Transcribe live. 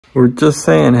We're just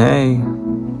saying, hey.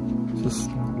 Just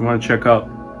You want to check up.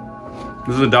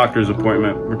 This is a doctor's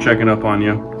appointment. We're checking up on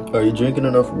you. Are you drinking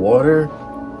enough water?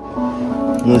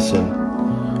 Listen,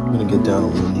 I'm gonna get down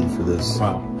on one knee for this.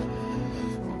 Wow.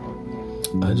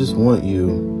 I just want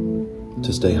you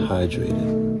to stay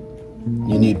hydrated.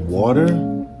 You need water.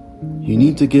 You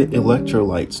need to get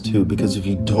electrolytes too, because if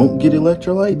you don't get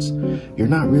electrolytes, you're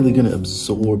not really gonna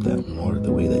absorb that water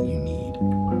the way that you need.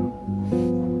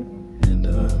 And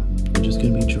you're just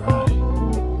gonna be dry.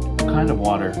 What kind of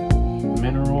water?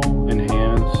 Mineral,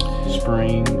 enhanced,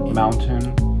 spring,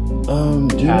 mountain?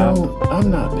 You know,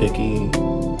 I'm not picky.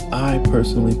 I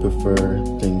personally prefer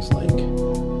things like,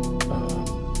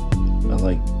 I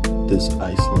like this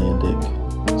Icelandic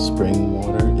spring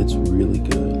water. It's really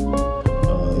good.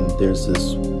 There's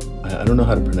this, I don't know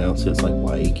how to pronounce it. It's like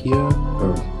Waikia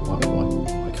or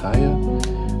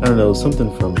Waikaya. I don't know,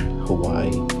 something from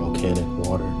Hawaii, volcanic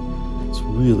water. It's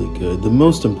really good. The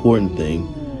most important thing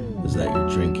is that you're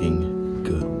drinking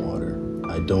good water.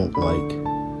 I don't like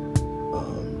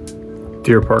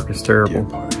Deer Park is terrible. Deer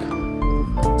Park.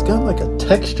 It's got like a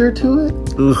texture to it.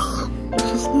 Ugh.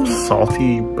 It's just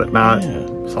salty, but not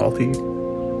salty.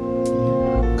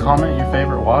 Comment your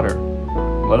favorite water.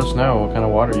 Let us know what kind of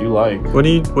water you like. What do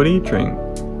you drink?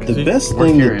 The best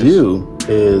thing to do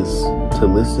is to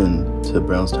listen to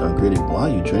Brownstown Gritty while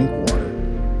you drink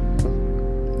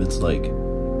water. It's like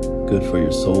good for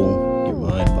your soul.